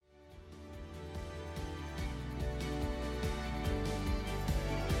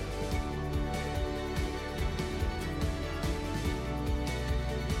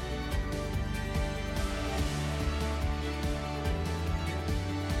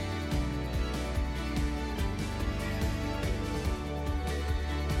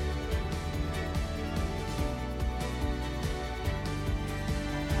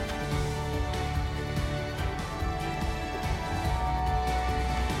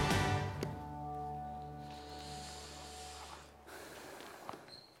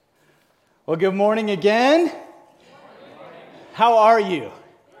Well, good morning again. How are you?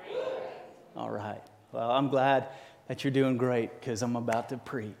 All right. Well, I'm glad that you're doing great because I'm about to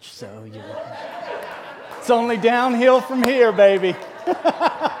preach. So it's only downhill from here, baby.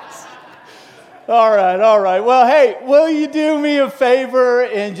 All right. Well, hey, will you do me a favor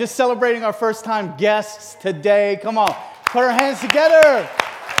in just celebrating our first time guests today? Come on, put our hands together.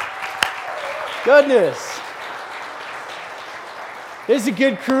 Goodness. There's a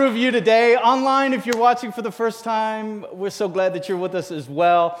good crew of you today. Online, if you're watching for the first time, we're so glad that you're with us as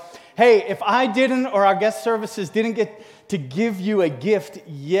well. Hey, if I didn't or our guest services didn't get to give you a gift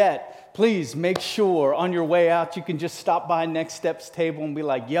yet, please make sure on your way out you can just stop by Next Steps table and be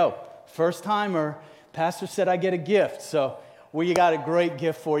like, yo, first timer, pastor said I get a gift. So we got a great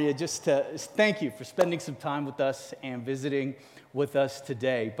gift for you. Just to thank you for spending some time with us and visiting with us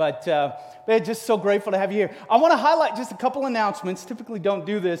today. But just so grateful to have you here. I want to highlight just a couple announcements. Typically don't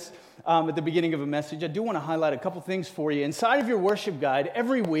do this at the beginning of a message. I do want to highlight a couple things for you. Inside of your worship guide,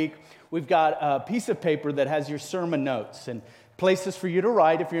 every week we've got a piece of paper that has your sermon notes and places for you to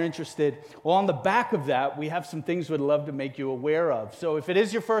write if you're interested. Well, on the back of that, we have some things we'd love to make you aware of. So if it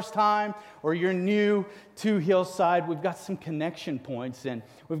is your first time or you're new to Hillside, we've got some connection points and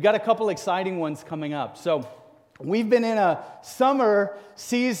we've got a couple exciting ones coming up. So we've been in a summer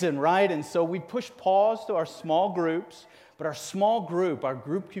season, right? And so we pushed pause to our small groups, but our small group, our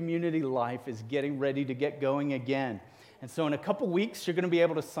group community life is getting ready to get going again. And so in a couple weeks, you're going to be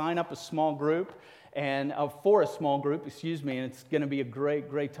able to sign up a small group and for a small group, and it's going to be a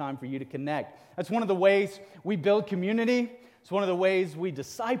great time for you to connect. That's one of the ways we build community. It's one of the ways we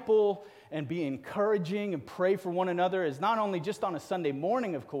disciple and be encouraging and pray for one another is not only just on a Sunday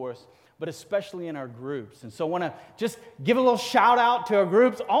morning, of course, but especially in our groups. And so I want to just give a little shout out to our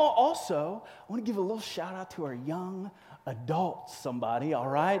groups. Also, I want to give a little shout out to our young adults, somebody, all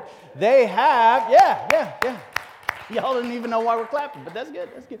right? They have, yeah. Y'all didn't even know why we're clapping, but that's good.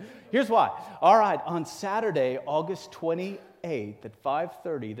 Here's why. All right, on Saturday, August 28th at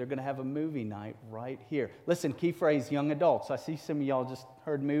 5:30, they're going to have a movie night right here. Listen, key phrase, young adults. I see some of y'all just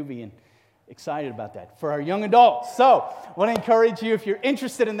heard movie and excited about that. For our young adults. So, I want to encourage you, if you're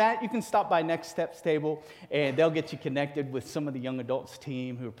interested in that, you can stop by Next Steps table, and they'll get you connected with some of the young adults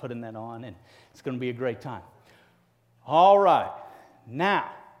team who are putting that on, and it's going to be a great time. All right,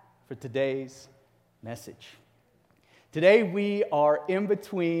 now for today's message. Today we are in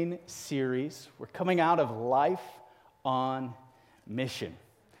between series. We're coming out of Life on Mission,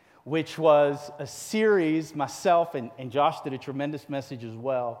 which was a series, myself and Josh did a tremendous message as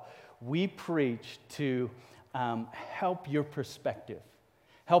well. We preached to help your perspective,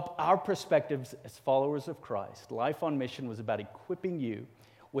 help our perspectives as followers of Christ. Life on Mission was about equipping you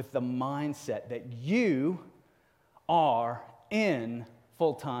with the mindset that you are in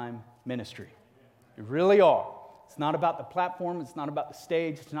full-time ministry. You really are. It's not about the platform. It's not about the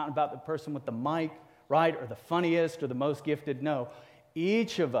stage. It's not about the person with the mic, right, or the funniest or the most gifted. No,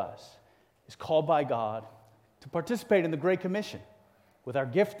 each of us is called by God to participate in the Great Commission with our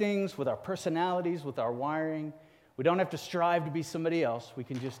giftings, with our personalities, with our wiring. We don't have to strive to be somebody else. We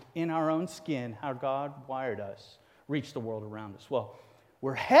can just, in our own skin, how God wired us, reach the world around us. Well,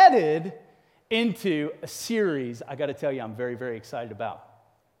 we're headed into a series, I got to tell you, I'm very, very excited about.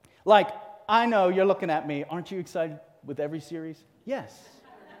 Like, I know you're looking at me. Aren't you excited with every series? Yes,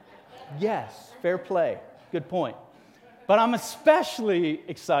 fair play. Good point. But I'm especially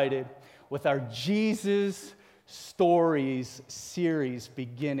excited with our Jesus Stories series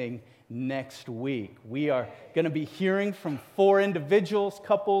beginning next week. We are going to be hearing from 4 individuals,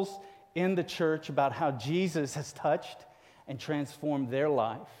 couples in the church about how Jesus has touched and transformed their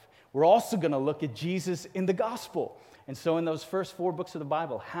life. We're also going to look at Jesus in the gospel. And so in those first 4 books of the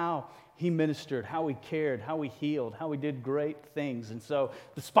Bible, how he ministered, how he cared, how he healed, how he did great things. And so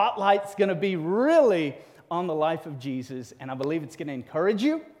the spotlight's going to be really on the life of Jesus, and I believe it's going to encourage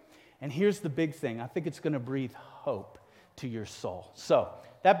you. And here's the big thing. I think it's going to breathe hope to your soul. So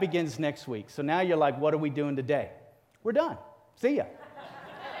that begins next week. So now you're like, what are we doing today? We're done. See ya.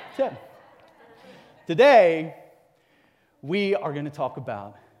 Today, we are going to talk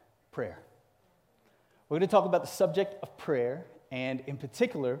about prayer. We're going to talk about the subject of prayer, and in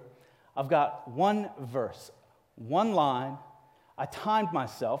particular, I've got one verse, one line. I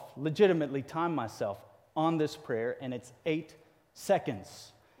legitimately timed myself on this prayer, and it's 8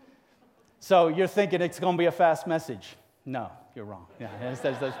 seconds. So you're thinking it's going to be a fast message. No, you're wrong. Yeah,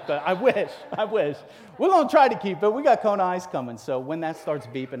 I wish. We're going to try to keep it. We got Kona Ice coming, so when that starts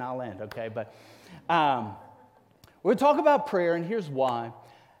beeping, I'll end, okay? But we're going to talk about prayer, and here's why.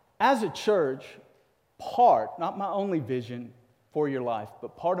 As a church, not my only vision, for your life,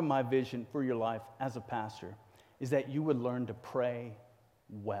 but part of my vision for your life as a pastor is that you would learn to pray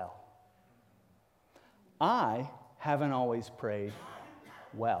well. I haven't always prayed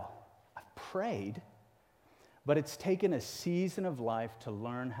well. I've prayed, but it's taken a season of life to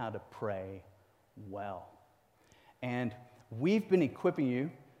learn how to pray well. And we've been equipping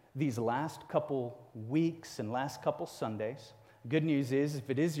you these last couple weeks and last couple Sundays. Good news is, if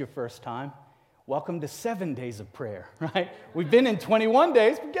it is your first time, welcome to 7 days of prayer, right? We've been in 21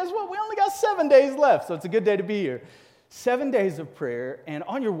 days, but guess what? We only got 7 days left, so it's a good day to be here. 7 days of prayer, and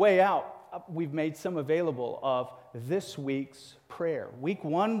on your way out, we've made some available of this week's prayer. Week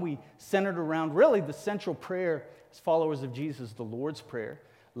 1, we centered around really the central prayer as followers of Jesus, the Lord's Prayer.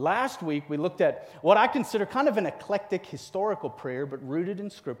 Last week, we looked at what I consider kind of an eclectic historical prayer, but rooted in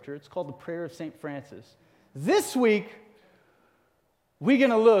Scripture. It's called the Prayer of St. Francis. This week, we're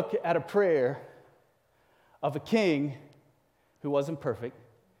going to look at a prayer of a king who wasn't perfect,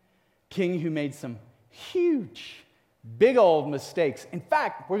 king who made some huge, big old mistakes. In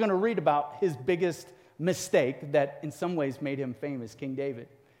fact, we're going to read about his biggest mistake that in some ways made him famous, King David.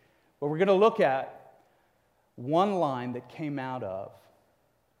 But we're going to look at one line that came out of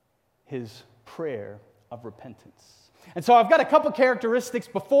his prayer of repentance. And so I've got a couple characteristics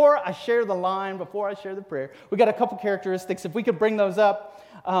before I share the line, before I share the prayer. We've got a couple characteristics. If we could bring those up,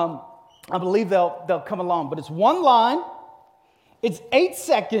 I believe they'll come along. But it's one line. It's 8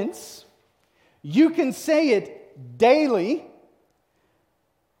 seconds. You can say it daily.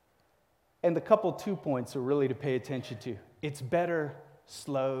 And the couple 2 points are really to pay attention to. It's better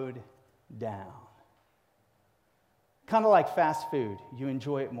slowed down. Kind of like fast food. You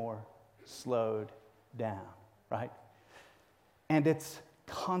enjoy it more slowed down, right? And it's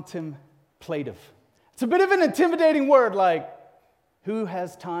contemplative. It's a bit of an intimidating word, like, who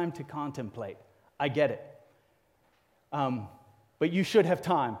has time to contemplate? I get it. But you should have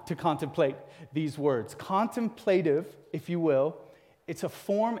time to contemplate these words. Contemplative, if you will, it's a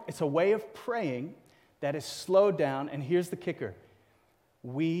form, it's a way of praying that is slowed down. And here's the kicker.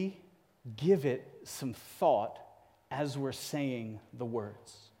 We give it some thought as we're saying the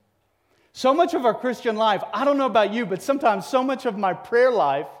words. So much of our Christian life, I don't know about you, but sometimes so much of my prayer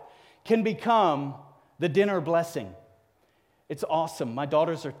life can become the dinner blessing. It's awesome. My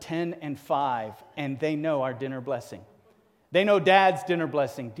daughters are 10 and 5, and they know our dinner blessing. They know Dad's dinner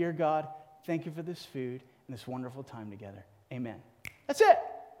blessing. Dear God, thank you for this food and this wonderful time together. Amen. That's it.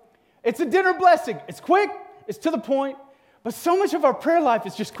 It's a dinner blessing. It's quick. It's to the point. But so much of our prayer life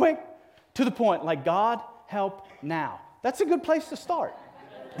is just quick, to the point. Like, God, help now. That's a good place to start.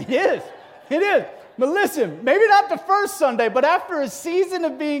 It is. It is. But listen, maybe not the first Sunday, but after a season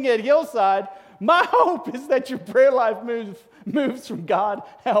of being at Hillside, my hope is that your prayer life moves from God,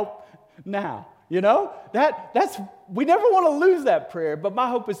 help now. You know, that's we never want to lose that prayer, but my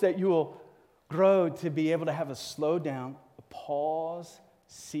hope is that you will grow to be able to have a slow down, a pause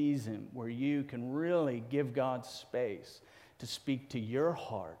season where you can really give God space to speak to your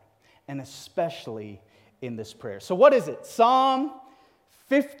heart, and especially in this prayer. So what is it? Psalm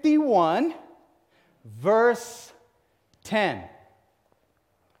 51, verse 10.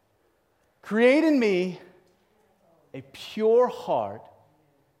 Create in me a pure heart,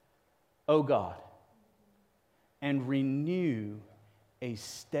 O God, and renew a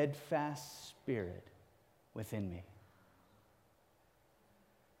steadfast spirit within me.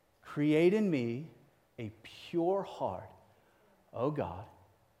 Create in me a pure heart, O God,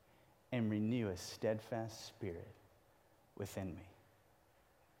 and renew a steadfast spirit within me.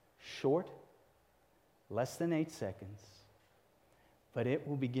 Short, less than 8 seconds, but it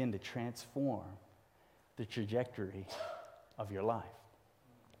will begin to transform the trajectory of your life.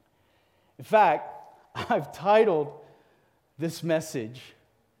 In fact, I've titled this message,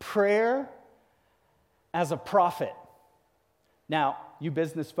 Prayer as a Prophet. Now, you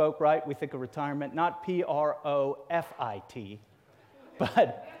business folk, right? We think of retirement, not Profit,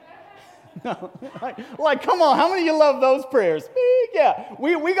 but no, like, come on, how many of you love those prayers? Yeah,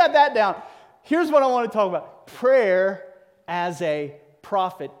 we got that down. Here's what I want to talk about. Prayer as a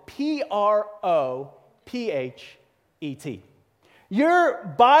prophet. Prophet.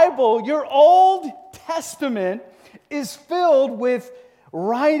 Your Bible, your Old Testament is filled with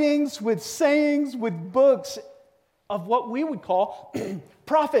writings, with sayings, with books of what we would call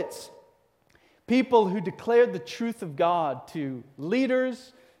prophets. People who declared the truth of God to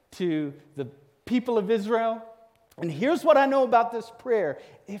leaders, to the people of Israel. And here's what I know about this prayer.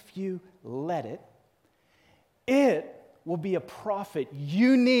 If you let it, it will be a prophet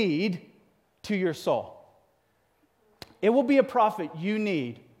you need to your soul. It will be a prophet you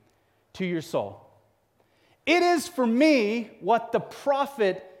need to your soul. It is for me what the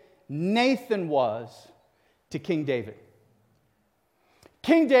prophet Nathan was to King David.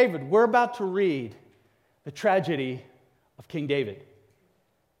 King David, we're about to read the tragedy of King David.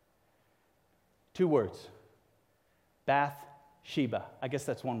 2 words. Bathsheba. I guess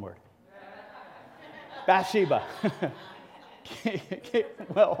that's 1 word. Bathsheba.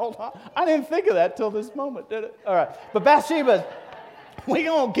 Well, hold on. I didn't think of that till this moment, did it? All right. But Bathsheba, we're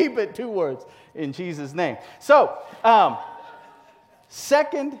going to keep it 2 words in Jesus' name. So,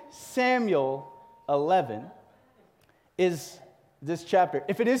 2 Samuel 11 is this chapter.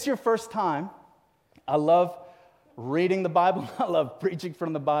 If it is your first time, I love reading the Bible. I love preaching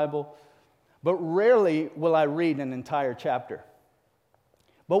from the Bible. But rarely will I read an entire chapter.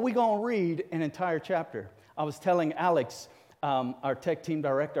 But we're going to read an entire chapter. I was telling Alex, our tech team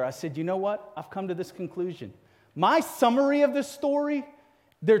director, I said, you know what? I've come to this conclusion. My summary of this story,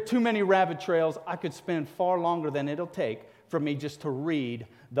 there are too many rabbit trails. I could spend far longer than it'll take for me just to read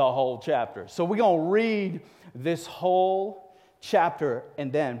the whole chapter. So we're going to read this whole chapter,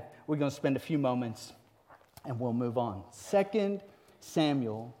 and then we're going to spend a few moments, and we'll move on. 2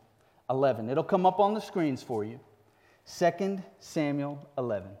 Samuel 11. It'll come up on the screens for you. 2 Samuel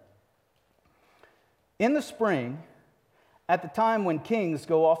 11. In the spring, at the time when kings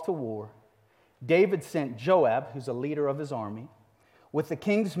go off to war, David sent Joab, who's a leader of his army, with the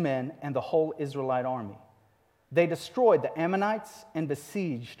king's men and the whole Israelite army. They destroyed the Ammonites and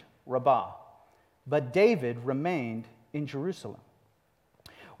besieged Rabbah, but David remained in Jerusalem.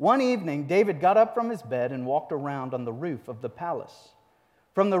 One evening, David got up from his bed and walked around on the roof of the palace.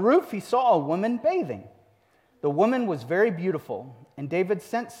 From the roof, he saw a woman bathing. The woman was very beautiful, and David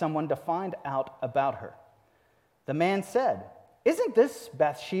sent someone to find out about her. The man said, "Isn't this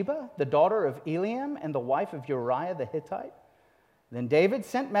Bathsheba, the daughter of Eliam and the wife of Uriah the Hittite?" Then David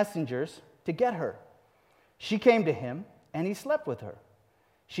sent messengers to get her. She came to him, and he slept with her.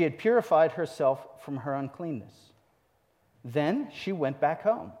 She had purified herself from her uncleanness. Then she went back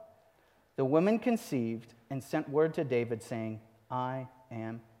home. The woman conceived and sent word to David, saying, "I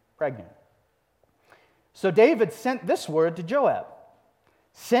am pregnant." So David sent this word to Joab,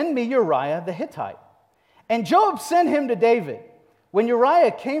 "Send me Uriah the Hittite." And Joab sent him to David. When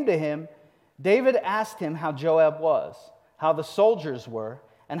Uriah came to him, David asked him how Joab was, how the soldiers were,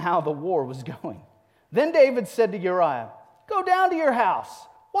 and how the war was going. Then David said to Uriah, "Go down to your house,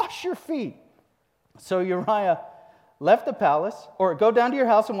 wash your feet." So Uriah left the palace, or go down to your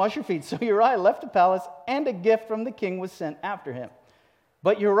house and wash your feet. So Uriah left the palace, and a gift from the king was sent after him.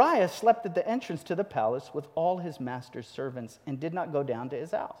 But Uriah slept at the entrance to the palace with all his master's servants and did not go down to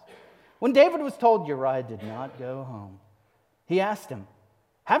his house. When David was told Uriah did not go home, he asked him,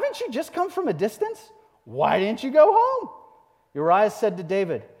 "Haven't you just come from a distance? Why didn't you go home?" Uriah said to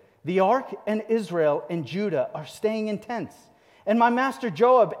David, "The ark and Israel and Judah are staying in tents, and my master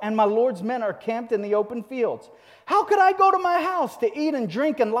Joab and my Lord's men are camped in the open fields. How could I go to my house to eat and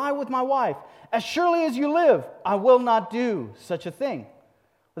drink and lie with my wife? As surely as you live, I will not do such a thing."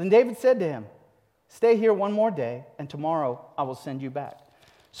 Then David said to him, "Stay here one more day, and tomorrow I will send you back."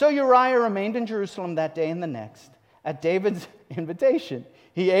 So Uriah remained in Jerusalem that day and the next. At David's invitation,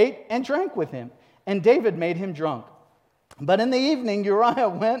 he ate and drank with him, and David made him drunk. But in the evening, Uriah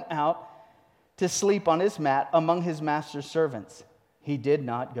went out to sleep on his mat among his master's servants. He did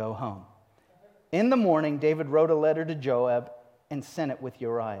not go home. In the morning, David wrote a letter to Joab and sent it with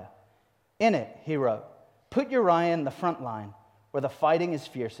Uriah. In it, he wrote, "Put Uriah in the front line, where the fighting is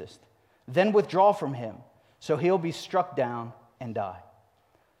fiercest. Then withdraw from him, so he'll be struck down and die."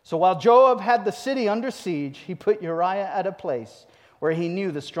 So while Joab had the city under siege, he put Uriah at a place where he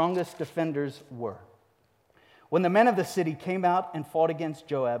knew the strongest defenders were. When the men of the city came out and fought against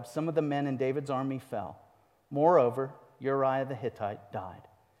Joab, some of the men in David's army fell. Moreover, Uriah the Hittite died.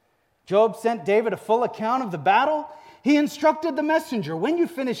 Joab sent David a full account of the battle. He instructed the messenger, "When you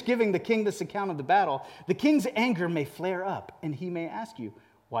finish giving the king this account of the battle, the king's anger may flare up, and he may ask you,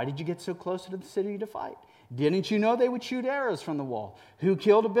 'Why did you get so close to the city to fight? Didn't you know they would shoot arrows from the wall? Who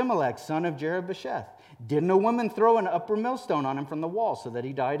killed Abimelech, son of Jerubbesheth? Didn't a woman throw an upper millstone on him from the wall so that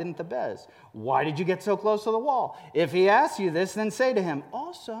he died in Thebez? Why did you get so close to the wall?' If he asks you this, then say to him,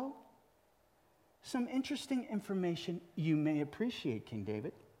 'Also, some interesting information you may appreciate, King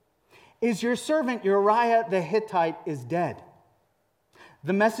David, is your servant Uriah the Hittite is dead.'"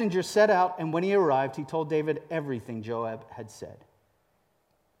 The messenger set out, and when he arrived, he told David everything Joab had said.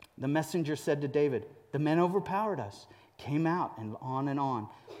 The messenger said to David, "The men overpowered us, came out," and on and on.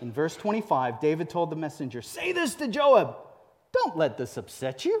 In verse 25, David told the messenger, "Say this to Joab, 'Don't let this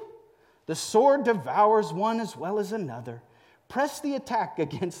upset you. The sword devours one as well as another. Press the attack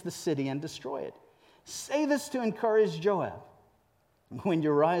against the city and destroy it. Say this to encourage Joab. When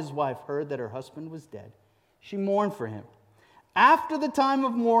Uriah's wife heard that her husband was dead, she mourned for him. After the time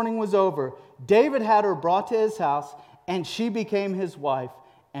of mourning was over, David had her brought to his house, and she became his wife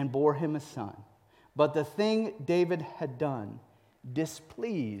and bore him a son. But the thing David had done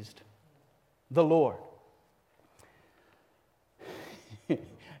displeased the Lord.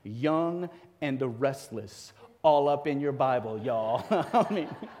 Young and the Restless, all up in your Bible, y'all. I mean,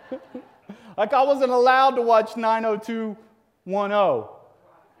 like I wasn't allowed to watch 90210.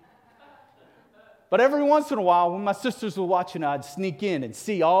 But every once in a while, when my sisters were watching, I'd sneak in and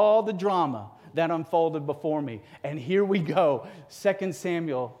see all the drama that unfolded before me. And here we go, 2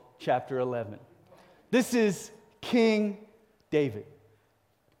 Samuel chapter 11. This is King David.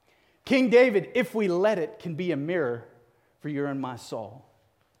 King David, if we let it, can be a mirror for your and my soul.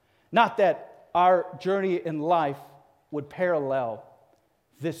 Not that our journey in life would parallel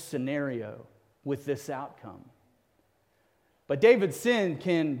this scenario with this outcome. But David's sin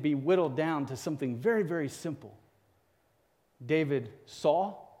can be whittled down to something very, very simple. David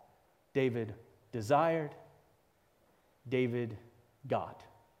saw, David desired, David got.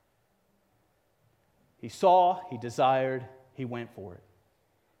 He saw, he desired, he went for it.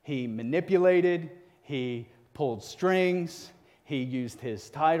 He manipulated, he pulled strings, he used his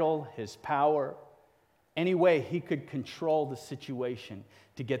title, his power, any way he could control the situation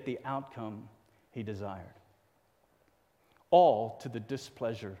to get the outcome he desired. All to the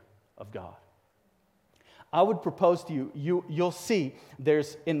displeasure of God. I would propose to you, you'll see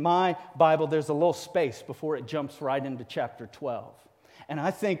in my Bible, there's a little space before it jumps right into chapter 12. And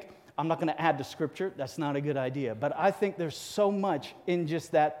I think, I'm not going to add to scripture, that's not a good idea, but I think there's so much in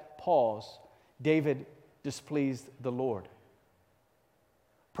just that pause. David displeased the Lord.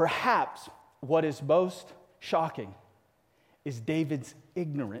 Perhaps what is most shocking is David's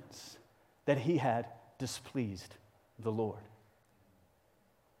ignorance that he had displeased the Lord.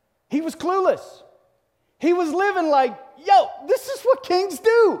 He was clueless. He was living like, this is what kings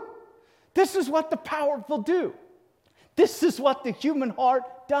do. This is what the powerful do. This is what the human heart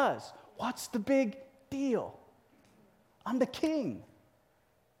does. What's the big deal? I'm the king.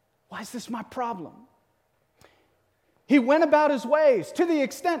 Why is this my problem? He went about his ways to the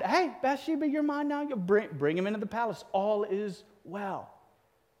extent, hey, Bathsheba, you're mine now. You bring him into the palace. All is well.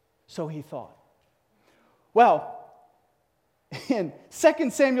 So he thought. Well, in 2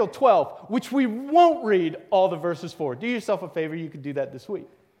 Samuel 12, which we won't read all the verses for. Do yourself a favor, you could do that this week.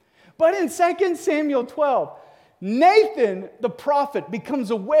 But in 2 Samuel 12, Nathan, the prophet,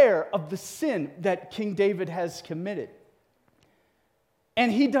 becomes aware of the sin that King David has committed.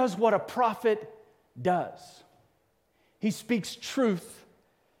 And he does what a prophet does. He speaks truth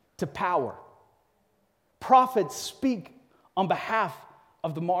to power. Prophets speak on behalf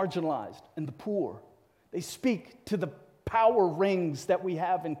of the marginalized and the poor. They speak to the power rings that we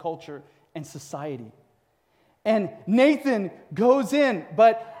have in culture and society. And Nathan goes in,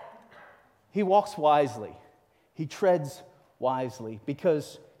 but he walks wisely. He treads wisely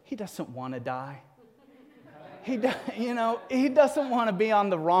because he doesn't want to die. He doesn't want to be on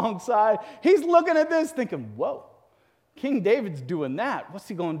the wrong side. He's looking at this thinking, whoa, King David's doing that. What's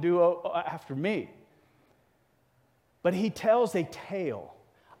he going to do after me? But he tells a tale,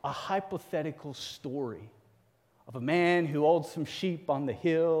 a hypothetical story of a man who owed some sheep on the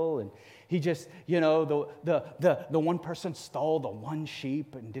hill, and he just, the one person stole the one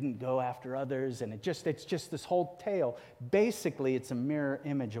sheep and didn't go after others, and it's just this whole tale. Basically, it's a mirror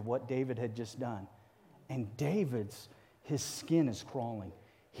image of what David had just done. And his skin is crawling.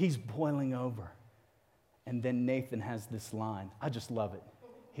 He's boiling over. And then Nathan has this line. I just love it.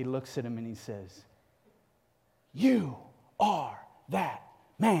 He looks at him and he says, "You are that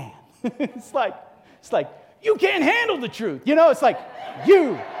man." It's like, you can't handle the truth. It's like,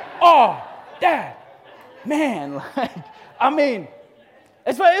 you are that man.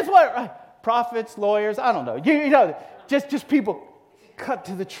 It's what prophets, lawyers, I don't know. Just people cut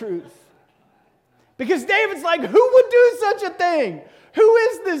to the truth. Because David's like, who would do such a thing? Who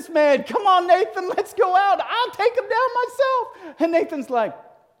is this man? Come on, Nathan, let's go out. I'll take him down myself. And Nathan's like,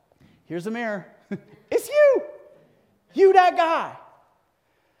 here's a mirror. It's you. You, that guy.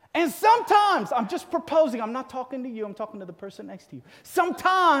 And sometimes, I'm just proposing, I'm not talking to you, I'm talking to the person next to you.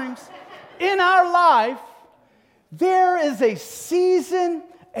 Sometimes in our life, there is a season,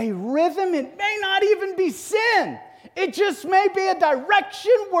 a rhythm. It may not even be sin. It just may be a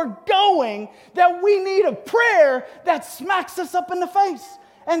direction we're going that we need a prayer that smacks us up in the face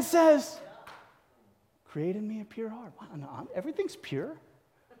and says, create in me a pure heart. Well, no, everything's pure.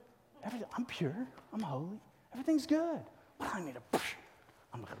 I'm pure. I'm holy. Everything's good. Well, I'm going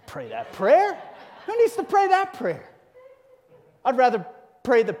to pray that prayer. Who needs to pray that prayer? I'd rather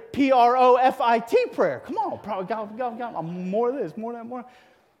pray the PROFIT prayer. Come on, God, more of this, more of that, more.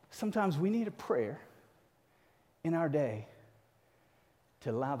 Sometimes we need a prayer in our day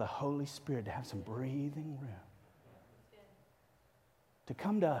to allow the Holy Spirit to have some breathing room. To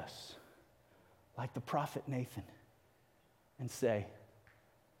come to us like the prophet Nathan and say,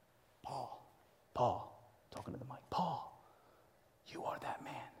 Paul, talking to the mic, Paul, you are that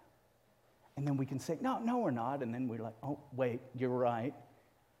man. And then we can say, no, we're not. And then we're like, oh, wait, you're right.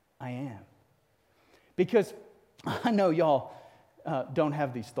 I am. Because I know y'all don't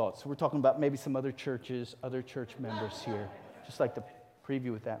have these thoughts. So we're talking about maybe some other churches, other church members here. Just like to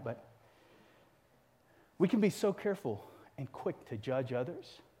preview with that. But we can be so careful and quick to judge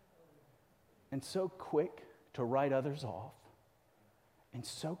others and so quick to write others off and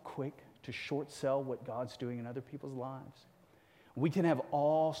so quick to short sell what God's doing in other people's lives. We can have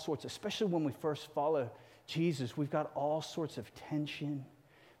all sorts, especially when we first follow Jesus, we've got all sorts of tension.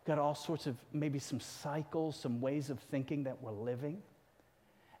 We've got all sorts of maybe some cycles, some ways of thinking that we're living.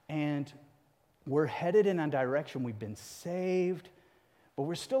 And we're headed in a direction. We've been saved, but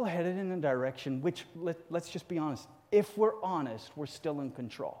we're still headed in a direction which, let's just be honest, if we're honest, we're still in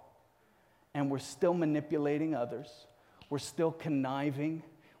control. And we're still manipulating others. We're still conniving.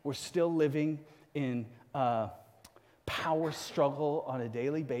 We're still living in power struggle on a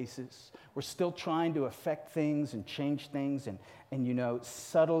daily basis. We're still trying to affect things and change things and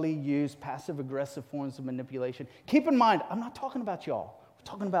subtly use passive-aggressive forms of manipulation. Keep in mind, I'm not talking about y'all. We're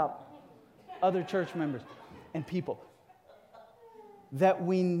talking about other church members and people. That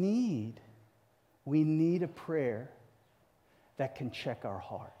we need a prayer that can check our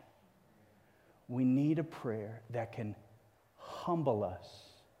heart. We need a prayer that can humble us,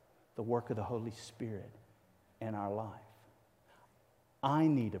 the work of the Holy Spirit in our life. I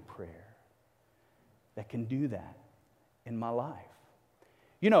need a prayer that can do that in my life.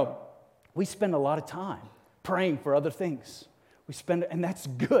 We spend a lot of time praying for other things. And that's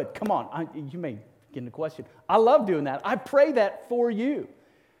good. Come on, you may get into question. I love doing that. I pray that for you.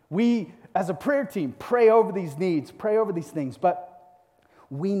 We, as a prayer team, pray over these needs, pray over these things, but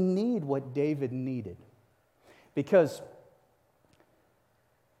we need what David needed because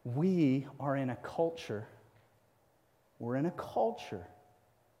we are in a culture, we're in a culture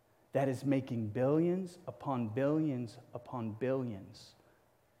that is making billions upon billions upon billions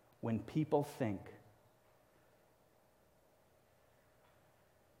when people think,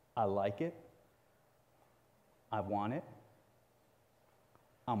 I like it, I want it,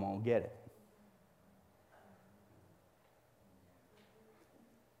 I'm going to get it.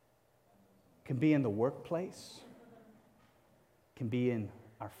 Can be in the workplace, can be in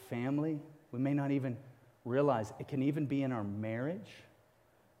our family. We may not even realize it can even be in our marriage.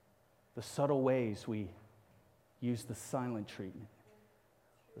 The subtle ways we use the silent treatment,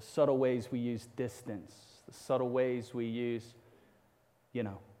 the subtle ways we use distance, the subtle ways we use,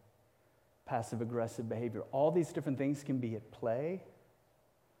 passive-aggressive behavior. All these different things can be at play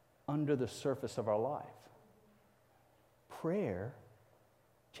under the surface of our life. Prayer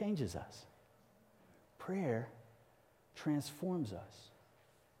changes us. Prayer transforms us.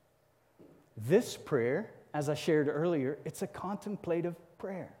 This prayer, as I shared earlier, it's a contemplative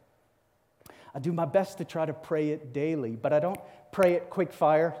prayer. I do my best to try to pray it daily, but I don't pray it quick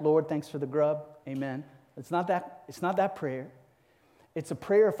fire. Lord, thanks for the grub. Amen. It's not that prayer. It's a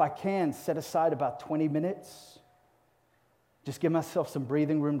prayer, if I can, set aside about 20 minutes. Just give myself some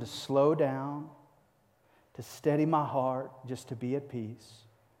breathing room to slow down, to steady my heart, just to be at peace.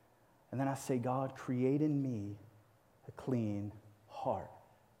 And then I say, God, create in me a clean heart.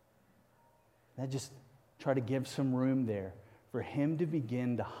 And I just try to give some room there for Him to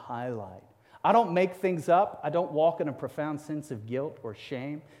begin to highlight. I don't make things up. I don't walk in a profound sense of guilt or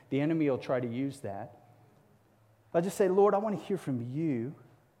shame. The enemy will try to use that. I just say, Lord, I want to hear from you.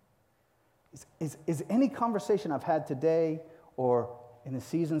 Is any conversation I've had today or in the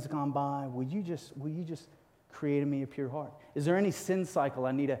seasons gone by, will you just create in me a pure heart? Is there any sin cycle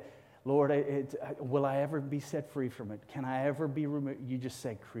I need to, Lord, will I ever be set free from it? Can I ever be removed? You just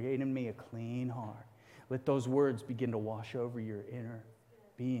say, create in me a clean heart. Let those words begin to wash over your inner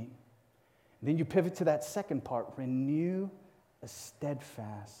being. And then you pivot to that second part, renew a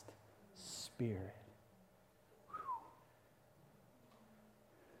steadfast spirit.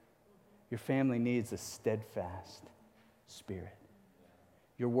 Your family needs a steadfast spirit.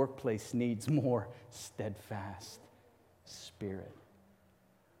 Your workplace needs more steadfast spirit.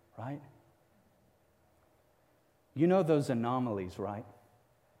 Right? You know those anomalies, right?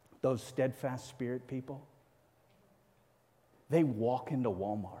 Those steadfast spirit people. They walk into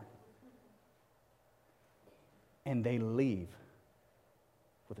Walmart. and they leave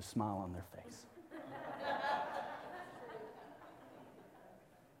with a smile on their face.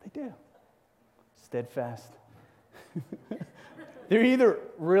 They do. Steadfast. They're either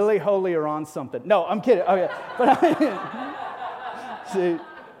really holy or on something. No, I'm kidding. Okay. But see,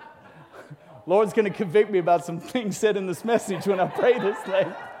 Lord's going to convict me about some things said in this message when I pray this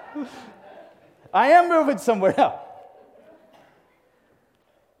thing. I am moving somewhere now.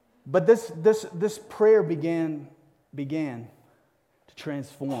 But this prayer began to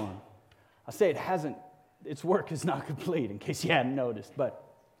transform. I say its work is not complete, in case you hadn't noticed. But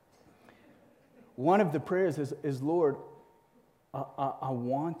one of the prayers is Lord, I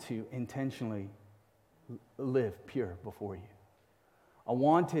want to intentionally live pure before you. I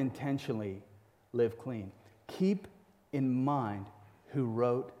want to intentionally live clean. Keep in mind who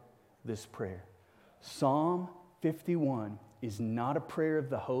wrote this prayer. Psalm 51 is not a prayer of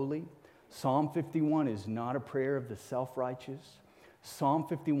the holy. Psalm 51 is not a prayer of the self-righteous. Psalm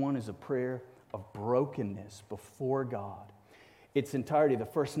 51 is a prayer of brokenness before God. Its entirety, the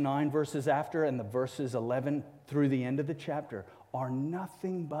first 9 verses after and the verses 11 through the end of the chapter, are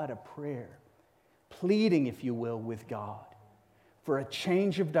nothing but a prayer, pleading, if you will, with God for a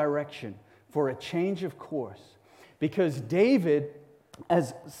change of direction, for a change of course. Because David,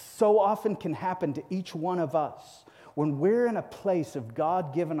 as so often can happen to each one of us, when we're in a place of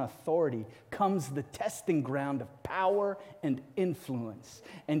God-given authority, comes the testing ground of power and influence.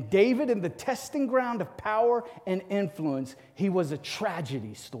 And David, in the testing ground of power and influence, he was a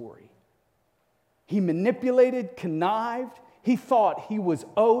tragedy story. He manipulated, connived. He thought he was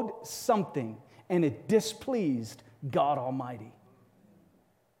owed something, and it displeased God Almighty.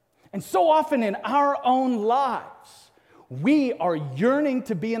 And so often in our own lives, we are yearning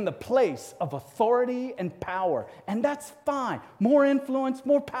to be in the place of authority and power. And that's fine. More influence,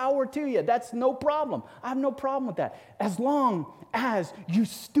 more power to you. That's no problem. I have no problem with that. As long as you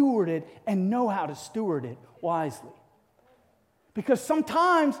steward it and know how to steward it wisely. Because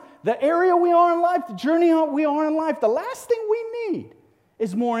sometimes the area we are in life, the journey we are in life, the last thing we need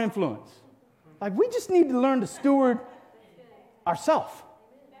is more influence. Like, we just need to learn to steward ourselves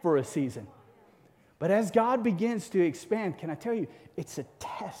for a season. But as God begins to expand, can I tell you, it's a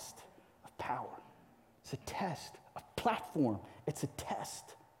test of power. It's a test of platform. It's a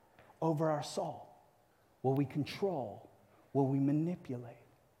test over our soul. Will we control? Will we manipulate?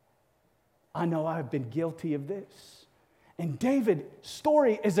 I know I've been guilty of this. And David's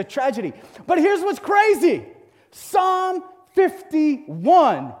story is a tragedy. But here's what's crazy. Psalm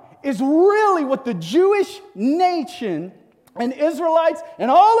 51 is really what the Jewish nation and Israelites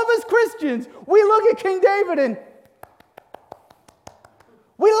and all of us Christians, we look at King David and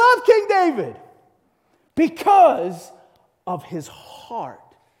we love King David because of his heart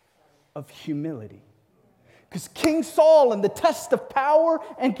of humility. Because King Saul and the test of power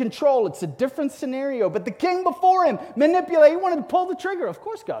and control, it's a different scenario. But the king before him manipulated, he wanted to pull the trigger. Of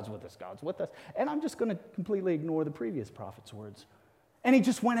course God's with us, God's with us. And I'm just going to completely ignore the previous prophet's words. And he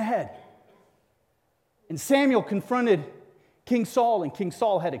just went ahead. And Samuel confronted King Saul, and King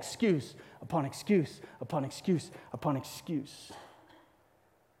Saul had excuse upon excuse upon excuse upon excuse.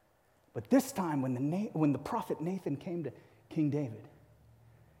 But this time, when the prophet Nathan came to King David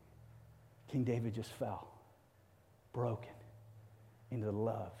just fell, broken into the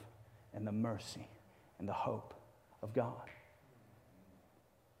love and the mercy and the hope of God.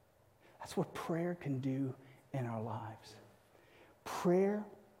 That's what prayer can do in our lives. Prayer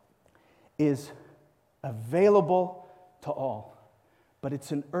is available to all, but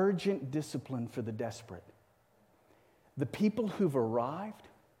it's an urgent discipline for the desperate. The people who've arrived,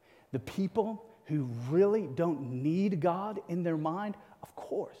 the people who really don't need God in their mind, of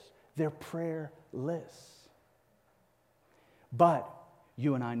course, they're prayerless. But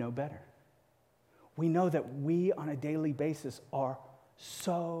you and I know better. We know that we on a daily basis are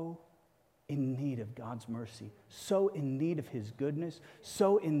so in need of God's mercy, so in need of His goodness,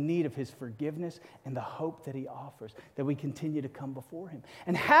 so in need of His forgiveness and the hope that He offers, that we continue to come before Him.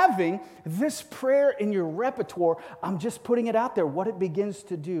 And having this prayer in your repertoire, I'm just putting it out there, what it begins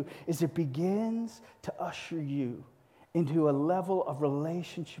to do is it begins to usher you into a level of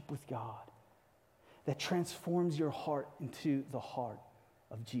relationship with God that transforms your heart into the heart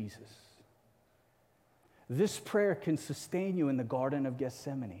of Jesus. This prayer can sustain you in the Garden of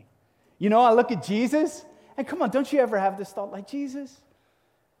Gethsemane. You know, I look at Jesus, and come on, don't you ever have this thought like, Jesus,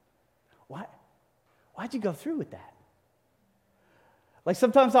 why'd you go through with that? Like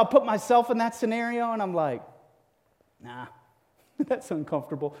sometimes I'll put myself in that scenario, and I'm like, nah, that's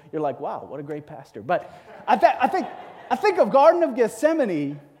uncomfortable. You're like, wow, what a great pastor. But I think of Garden of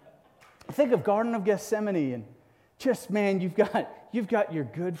Gethsemane. I think of Garden of Gethsemane, man, you've got your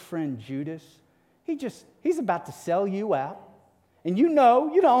good friend Judas. He's about to sell you out. And you're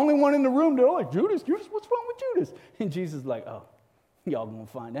the only one in the room that, oh, Judas, what's wrong with Judas? And Jesus is like, oh, y'all gonna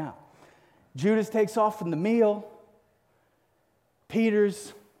find out. Judas takes off from the meal.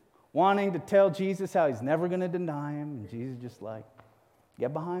 Peter's wanting to tell Jesus how he's never gonna deny him. And Jesus is just like,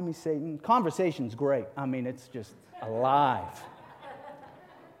 get behind me, Satan. Conversation's great. I mean, it's just alive.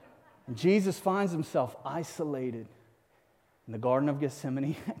 And Jesus finds himself isolated in the Garden of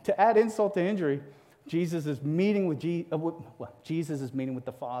Gethsemane. To add insult to injury, Jesus is meeting with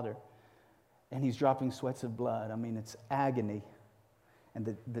the Father, and he's dropping sweats of blood. I mean, it's agony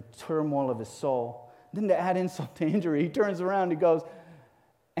and the turmoil of his soul. Then to add insult to injury, he turns around and he goes,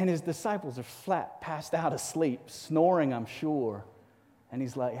 and his disciples are flat, passed out asleep, snoring, I'm sure. And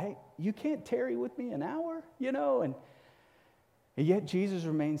he's like, hey, you can't tarry with me an hour, And yet Jesus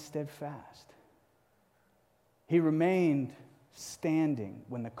remained steadfast. He remained standing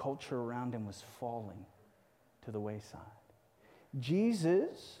when the culture around him was falling to the wayside.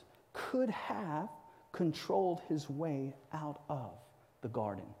 Jesus could have controlled his way out of the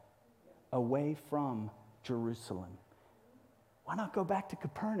garden, away from Jerusalem. Why not go back to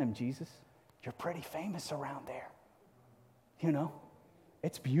Capernaum, Jesus? You're pretty famous around there.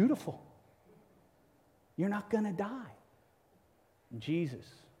 It's beautiful. You're not going to die. Jesus,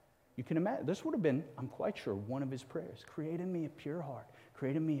 you can imagine, this would have been, I'm quite sure, one of his prayers. Create in me a pure heart.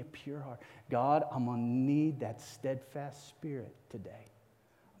 Create in me a pure heart. God, I'm going to need that steadfast spirit today.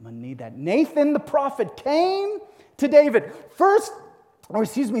 I'm going to need that. Nathan the prophet came to David.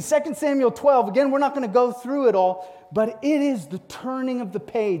 2 Samuel 12. Again, we're not going to go through it all, but it is the turning of the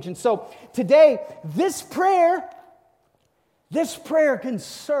page. And so today, this prayer can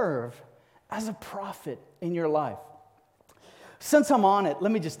serve as a prophet in your life. Since I'm on it,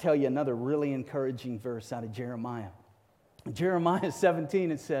 let me just tell you another really encouraging verse out of Jeremiah. In Jeremiah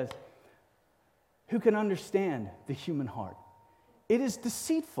 17, it says, who can understand the human heart? It is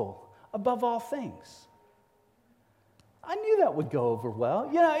deceitful above all things. I knew that would go over well.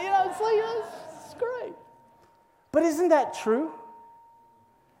 It's great. But isn't that true?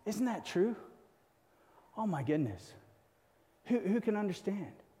 Isn't that true? Oh my goodness. Who can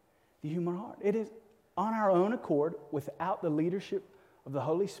understand the human heart? It is on our own accord, without the leadership of the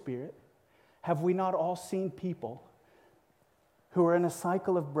Holy Spirit. Have we not all seen people who are in a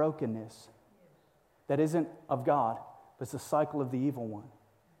cycle of brokenness that isn't of God, but it's a cycle of the evil one?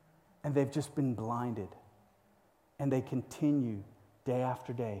 And they've just been blinded. And they continue day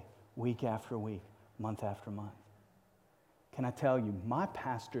after day, week after week, month after month. Can I tell you, my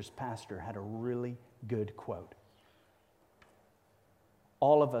pastor's pastor had a really good quote.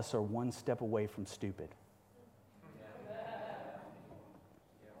 All of us are one step away from stupid.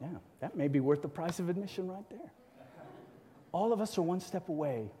 Yeah, that may be worth the price of admission right there. All of us are one step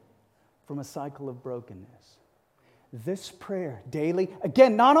away from a cycle of brokenness. This prayer daily,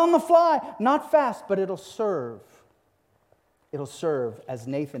 again, not on the fly, not fast, but it'll serve. It'll serve as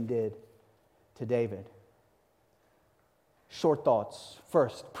Nathan did to David. Short thoughts.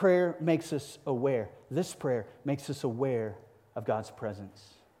 First, prayer makes us aware. This prayer makes us aware of God's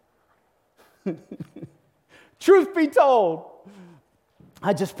presence. Truth be told,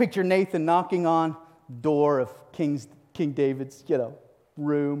 I just picture Nathan knocking on the door of King David's,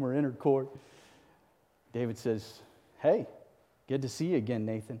 room or inner court. David says, hey, good to see you again,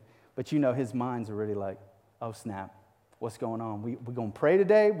 Nathan. But his mind's already like, oh snap, what's going on? We're going to pray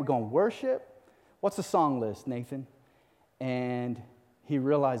today? We're going to worship? What's the song list, Nathan? And he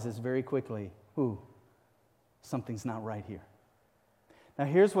realizes very quickly, something's not right here. Now,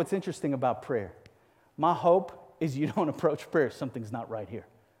 here's what's interesting about prayer. My hope is you don't approach prayer, something's not right here.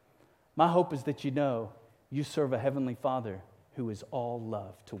 My hope is that you serve a heavenly Father who is all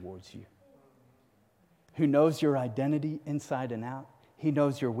love towards you, who knows your identity inside and out. He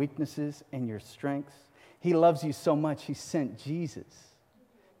knows your weaknesses and your strengths. He loves you so much, he sent Jesus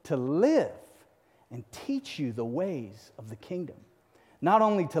to live and teach you the ways of the kingdom. Not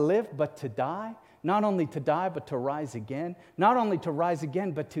only to live, but to die. Not only to die, but to rise again. Not only to rise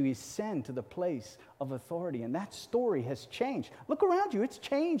again, but to ascend to the place of authority. And that story has changed. Look around you. It's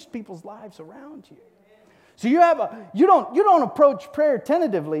changed people's lives around you. So you don't approach prayer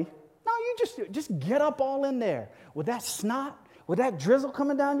tentatively. No, you just get up all in there. With that snot, with that drizzle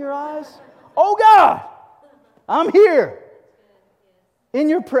coming down your eyes. Oh God, I'm here in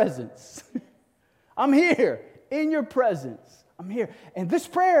your presence. I'm here in your presence. I'm here. And this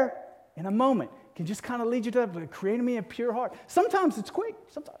prayer, in a moment, can just kind of lead you to that, but create in me a pure heart. Sometimes it's quick.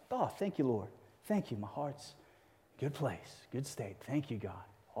 Sometimes, thank you, Lord. Thank you. My heart's good place, good state. Thank you, God.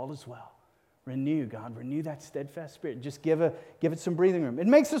 All is well. Renew, God. Renew that steadfast spirit. Just give it some breathing room. It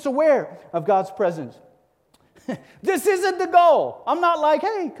makes us aware of God's presence. This isn't the goal. I'm not like,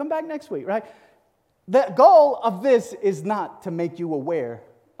 hey, come back next week, right? The goal of this is not to make you aware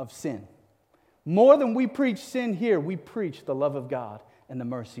of sin. More than we preach sin here, we preach the love of God and the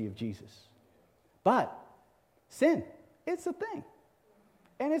mercy of Jesus. But sin, it's a thing.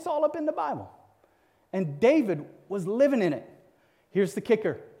 And it's all up in the Bible. And David was living in it. Here's the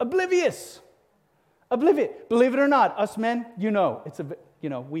kicker. Oblivious. Believe it or not, us men,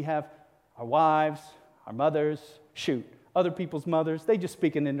 we have our wives, our mothers, other people's mothers. They just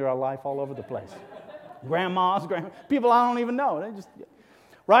speaking into our life all over the place. Grandmas, people I don't even know. They just,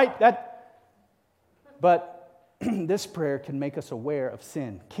 right? But this prayer can make us aware of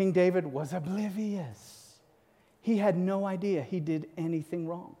sin. King David was oblivious. He had no idea he did anything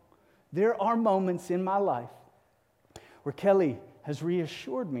wrong. There are moments in my life where Kelly has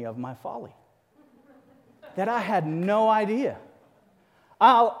reassured me of my folly, that I had no idea.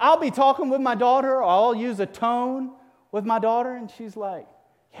 I'll be talking with my daughter, or I'll use a tone with my daughter, and she's like,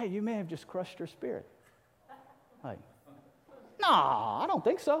 yeah, you may have just crushed her spirit. Like, nah, I don't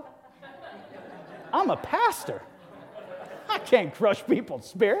think so. I'm a pastor. I can't crush people's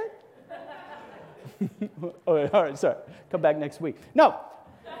spirit. All right, sorry. Come back next week. No.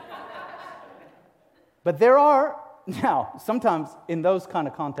 But now, sometimes in those kind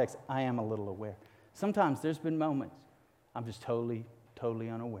of contexts, I am a little aware. Sometimes there's been moments I'm just totally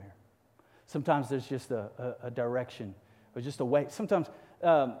unaware. Sometimes there's just a direction or just a way. Sometimes,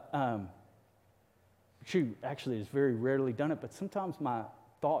 actually has very rarely done it, but sometimes my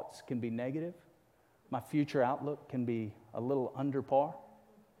thoughts can be negative. My future outlook can be a little under par.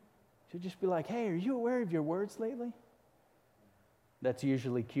 She'll just be like, hey, are you aware of your words lately? That's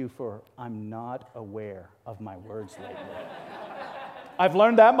usually cue for I'm not aware of my words lately. I've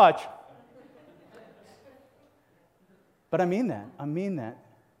learned that much. But I mean that.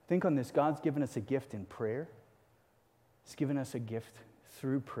 Think on this. God's given us a gift in prayer. He's given us a gift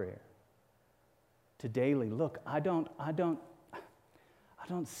through prayer to daily. Look, I don't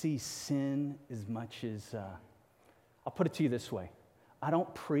see sin as much as, I'll put it to you this way. I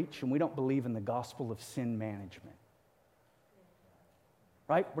don't preach, and we don't believe in the gospel of sin management.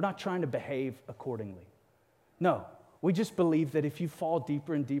 Right? We're not trying to behave accordingly. No, we just believe that if you fall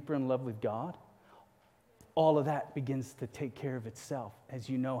deeper and deeper in love with God, all of that begins to take care of itself as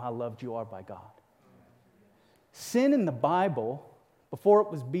you know how loved you are by God. Sin in the Bible, before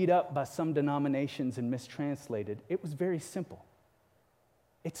it was beat up by some denominations and mistranslated, it was very simple.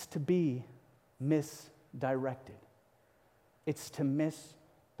 It's to be misdirected. It's to miss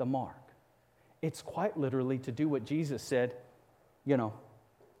the mark. It's quite literally to do what Jesus said,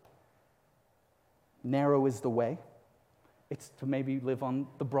 narrow is the way. It's to maybe live on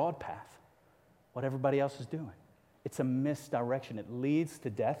the broad path, what everybody else is doing. It's a misdirection. It leads to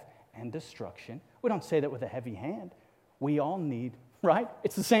death and destruction. We don't say that with a heavy hand. We all need, right?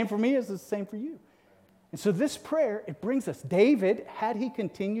 It's the same for me as it's the same for you. And so this prayer, it brings us. David, had he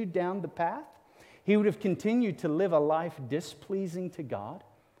continued down the path, he would have continued to live a life displeasing to God.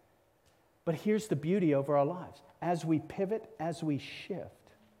 But here's the beauty over our lives. As we pivot, as we shift,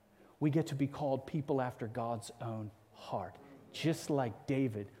 we get to be called people after God's own heart, just like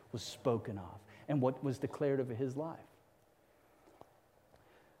David was spoken of and what was declared of his life.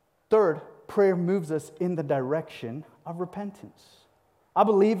 Third, prayer moves us in the direction of repentance. I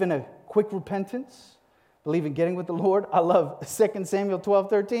believe in a quick repentance. I believe in getting with the Lord. I love 2 Samuel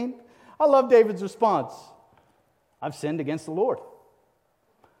 12:13. I love David's response. I've sinned against the Lord.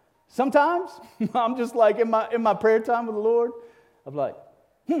 Sometimes I'm just like in my prayer time with the Lord, I'm like,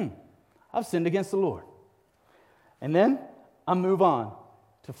 I've sinned against the Lord. And then I move on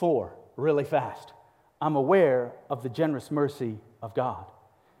to 4 really fast. I'm aware of the generous mercy of God.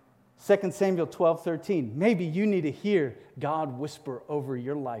 2 Samuel 12:13. Maybe you need to hear God whisper over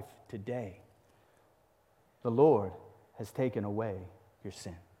your life today. The Lord has taken away your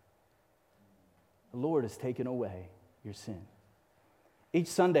sin. The Lord has taken away your sin. Each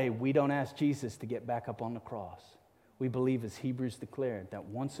Sunday, we don't ask Jesus to get back up on the cross. We believe, as Hebrews declared, that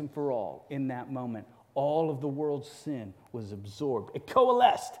once and for all, in that moment, all of the world's sin was absorbed. It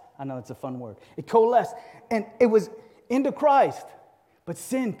coalesced. I know it's a fun word. It coalesced, and it was into Christ. But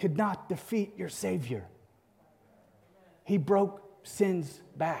sin could not defeat your Savior. He broke sin's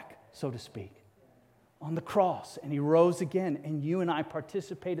back, so to speak, on the cross, and he rose again, and you and I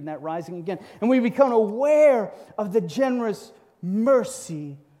participate in that rising again, and we become aware of the generous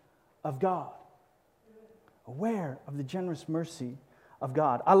mercy of God. Aware of the generous mercy of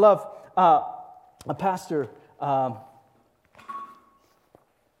God. I love a pastor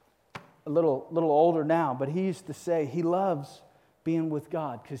little older now, but he used to say he loves being with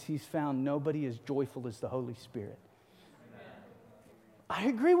God because he's found nobody as joyful as the Holy Spirit. I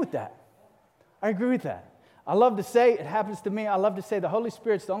agree with that. I agree with that. I love to say, it happens to me, I love to say the Holy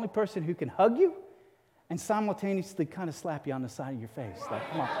Spirit's the only person who can hug you and simultaneously kind of slap you on the side of your face. Like,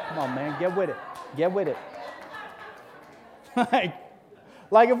 come on, man, get with it. Get with it.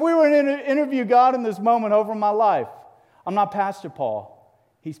 Like if we were to interview God in this moment over my life, I'm not Pastor Paul.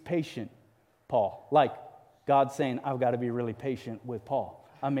 He's patient Paul. Like God saying, I've got to be really patient with Paul.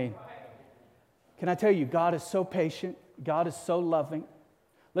 I mean, can I tell you, God is so patient. God is so loving.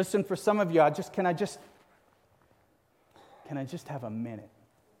 Listen, for some of you, can I just have a minute?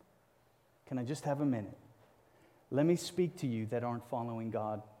 Can I just have a minute? Let me speak to you that aren't following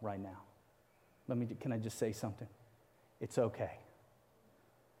God right now. Can I just say something? It's okay.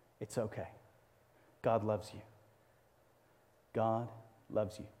 It's okay. God loves you. God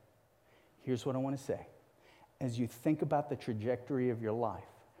loves you. Here's what I want to say. As you think about the trajectory of your life,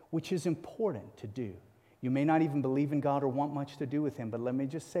 which is important to do, you may not even believe in God or want much to do with Him, but let me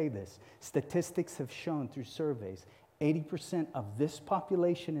just say this. Statistics have shown through surveys, 80% of this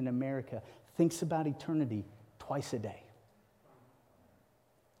population in America thinks about eternity twice a day.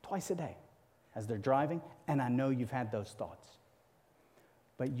 Twice a day as they're driving, and I know you've had those thoughts.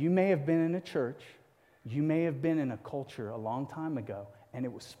 But you may have been in a church, you may have been in a culture a long time ago, and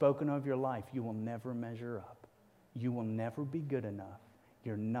it was spoken of your life. You will never measure up. You will never be good enough.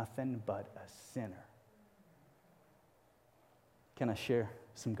 You're nothing but a sinner. Can I share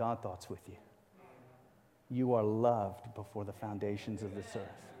some God thoughts with you? You are loved before the foundations of this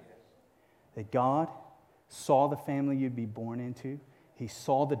earth. That God saw the family you'd be born into. He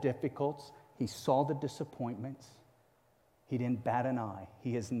saw the difficulties. He saw the disappointments. He didn't bat an eye.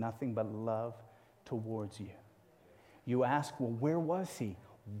 He has nothing but love towards you. You ask, well, where was He?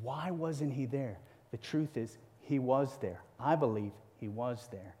 Why wasn't He there? The truth is, He was there. I believe He was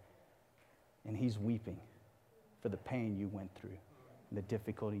there. And He's weeping for the pain you went through, the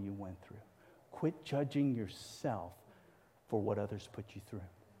difficulty you went through. Quit judging yourself for what others put you through.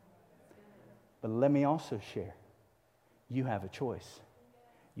 But let me also share, you have a choice.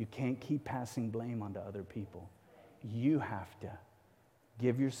 You can't keep passing blame onto other people. You have to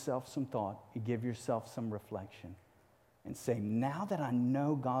give yourself some thought, give yourself some reflection, and say, now that I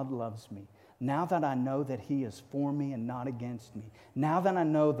know God loves me, now that I know that He is for me and not against me, now that I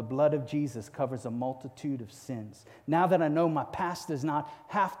know the blood of Jesus covers a multitude of sins, now that I know my past does not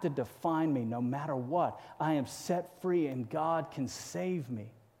have to define me no matter what, I am set free and God can save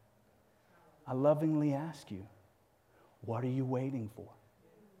me. I lovingly ask you, what are you waiting for?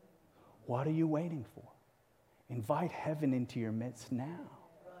 What are you waiting for? Invite heaven into your midst now.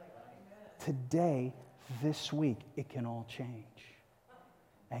 Today, this week, it can all change.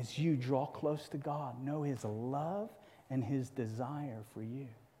 As you draw close to God, know His love and His desire for you.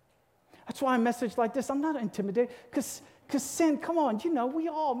 That's why a message like this, I'm not intimidated, because sin, come on, we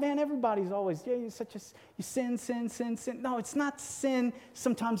all, man, everybody's always, you sin. No, it's not sin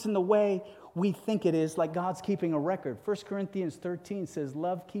sometimes in the way we think it is, like God's keeping a record. 1 Corinthians 13 says,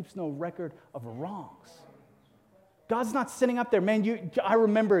 love keeps no record of wrongs. God's not sitting up there, man. I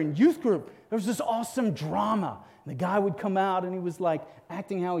remember in youth group, there was this awesome drama. And the guy would come out and he was like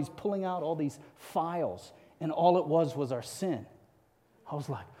acting how he's pulling out all these files. And all it was our sin. I was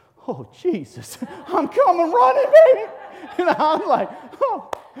like, oh, Jesus, I'm coming running, baby. And I'm like,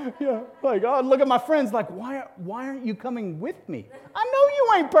 oh, yeah. Like, I look at my friends like, why aren't you coming with me? I know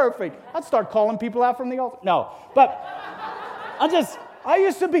you ain't perfect. I'd start calling people out from the altar. No, but I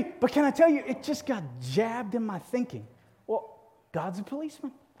used to be. But can I tell you, it just got jabbed in my thinking. Well, God's a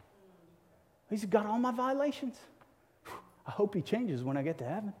policeman. He's got all my violations. I hope He changes when I get to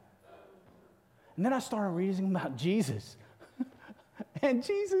heaven. And then I started reading about Jesus. And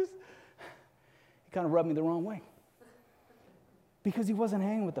Jesus, He kind of rubbed me the wrong way. Because He wasn't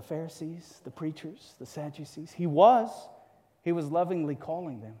hanging with the Pharisees, the preachers, the Sadducees. He was lovingly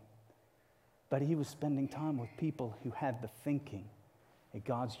calling them. But He was spending time with people who had the thinking that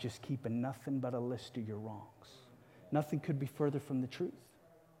God's just keeping nothing but a list of your wrongs. Nothing could be further from the truth.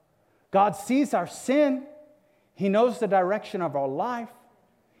 God sees our sin. He knows the direction of our life.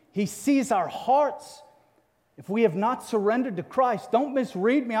 He sees our hearts. If we have not surrendered to Christ, don't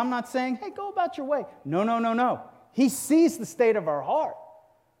misread me. I'm not saying, hey, go about your way. No. He sees the state of our heart.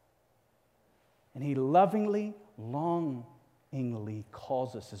 And He lovingly, longingly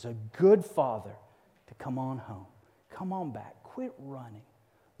calls us as a good Father to come on home. Come on back. Quit running.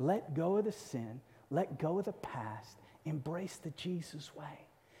 Let go of the sin. Let go of the past. Embrace the Jesus way.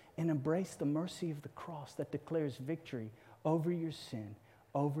 And embrace the mercy of the cross that declares victory over your sin,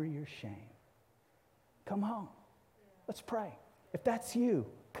 over your shame. Come home. Let's pray. If that's you,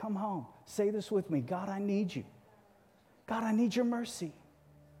 come home. Say this with me. God, I need you. God, I need your mercy.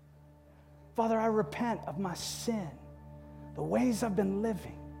 Father, I repent of my sin, the ways I've been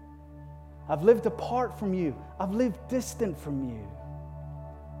living. I've lived apart from you. I've lived distant from you.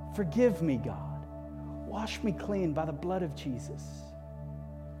 Forgive me, God. Wash me clean by the blood of Jesus.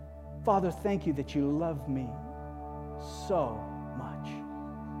 Father, thank you that you love me so much,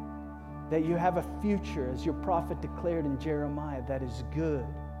 that you have a future, as your prophet declared in Jeremiah, that is good,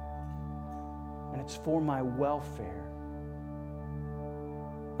 and it's for my welfare.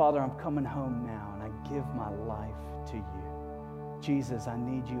 Father, I'm coming home now, and I give my life to you. Jesus, I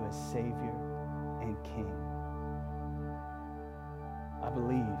need you as Savior and King. I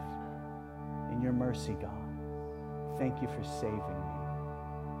believe in your mercy, God. Thank you for saving me.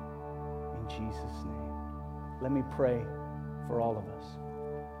 In Jesus' name. Let me pray for all of us.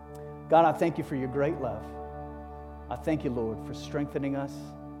 God, I thank you for your great love. I thank you, Lord, for strengthening us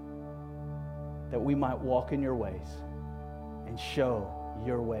that we might walk in your ways and show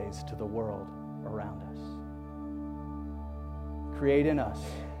your ways to the world around us. Create in us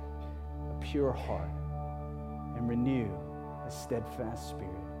a pure heart and renew a steadfast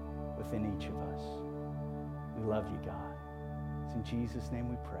spirit within each of us. We love you, God. It's in Jesus' name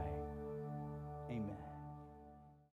we pray.